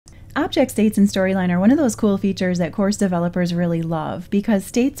Object states in Storyline are one of those cool features that course developers really love because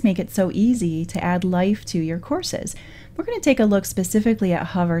states make it so easy to add life to your courses. We're going to take a look specifically at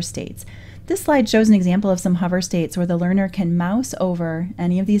hover states. This slide shows an example of some hover states where the learner can mouse over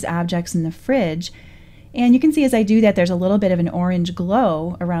any of these objects in the fridge, and you can see as I do that there's a little bit of an orange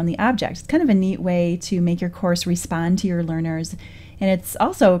glow around the object. It's kind of a neat way to make your course respond to your learners, and it's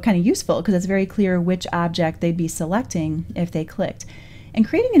also kind of useful because it's very clear which object they'd be selecting if they clicked. And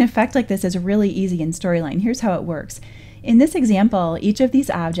creating an effect like this is really easy in Storyline. Here's how it works. In this example, each of these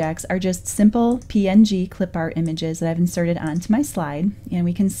objects are just simple PNG clip art images that I've inserted onto my slide, and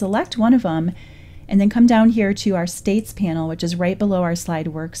we can select one of them and then come down here to our States panel, which is right below our slide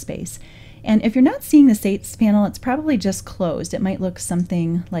workspace. And if you're not seeing the States panel, it's probably just closed. It might look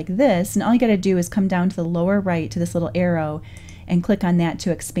something like this, and all you got to do is come down to the lower right to this little arrow and click on that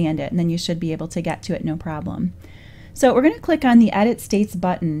to expand it, and then you should be able to get to it no problem. So we're going to click on the Edit States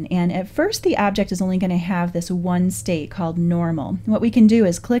button, and at first the object is only going to have this one state called normal. What we can do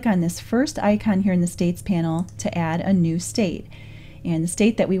is click on this first icon here in the States panel to add a new state. And the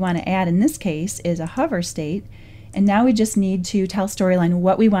state that we want to add in this case is a hover state, and now we just need to tell Storyline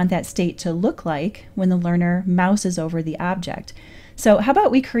what we want that state to look like when the learner mouses over the object. So how about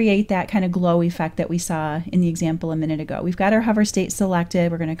we create that kind of glow effect that we saw in the example a minute ago. We've got our hover state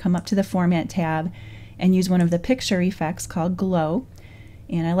selected. We're going to come up to the Format tab and use one of the picture effects called glow.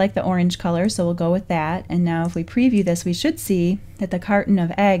 And I like the orange color, so we'll go with that. And now if we preview this, we should see that the carton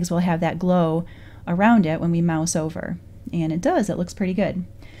of eggs will have that glow around it when we mouse over. And it does, it looks pretty good.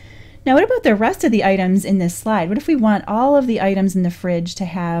 Now what about the rest of the items in this slide? What if we want all of the items in the fridge to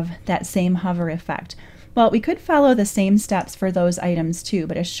have that same hover effect? Well, we could follow the same steps for those items too,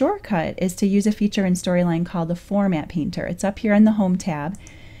 but a shortcut is to use a feature in Storyline called the Format Painter. It's up here in the Home tab.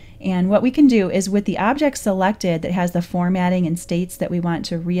 And what we can do is with the object selected that has the formatting and states that we want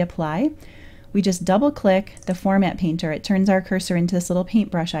to reapply, we just double click the Format Painter. It turns our cursor into this little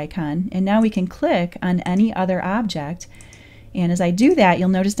paintbrush icon, and now we can click on any other object. And as I do that, you'll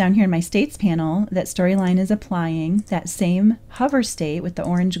notice down here in my States panel that Storyline is applying that same hover state with the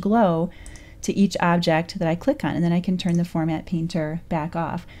orange glow to each object that I click on, and then I can turn the Format Painter back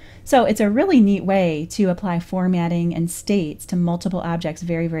off. So it's a really neat way to apply formatting and states to multiple objects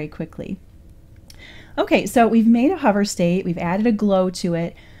very, very quickly. Okay, so we've made a hover state, we've added a glow to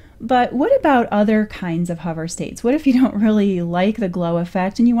it, but what about other kinds of hover states? What if you don't really like the glow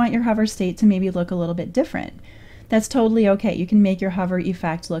effect and you want your hover state to maybe look a little bit different? That's totally okay. You can make your hover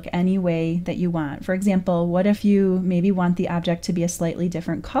effect look any way that you want. For example, what if you maybe want the object to be a slightly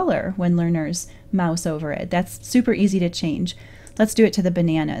different color when learners mouse over it? That's super easy to change. Let's do it to the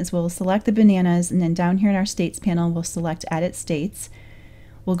bananas. We'll select the bananas, and then down here in our States panel, we'll select Edit States.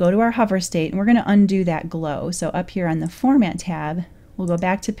 We'll go to our hover state, and we're going to undo that glow. So up here on the Format tab, we'll go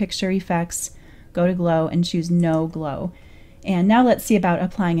back to Picture Effects, go to Glow, and choose No Glow. And now let's see about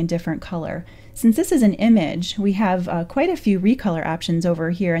applying a different color. Since this is an image, we have quite a few recolor options over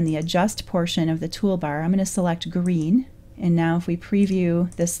here in the Adjust portion of the toolbar. I'm going to select green, and now if we preview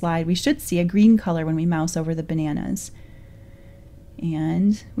this slide, we should see a green color when we mouse over the bananas.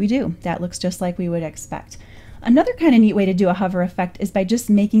 And we do. That looks just like we would expect. Another kind of neat way to do a hover effect is by just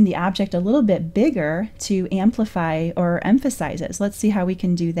making the object a little bit bigger to amplify or emphasize it. So let's see how we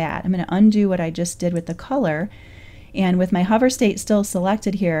can do that. I'm going to undo what I just did with the color. And with my hover state still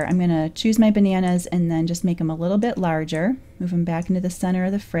selected here, I'm going to choose my bananas and then just make them a little bit larger, move them back into the center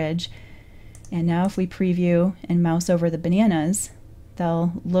of the fridge. And now if we preview and mouse over the bananas,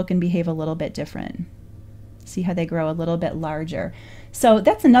 they'll look and behave a little bit different. See how they grow a little bit larger. So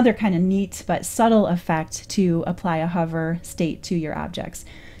that's another kind of neat but subtle effect to apply a hover state to your objects.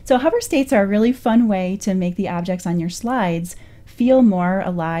 So hover states are a really fun way to make the objects on your slides feel more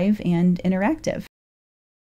alive and interactive.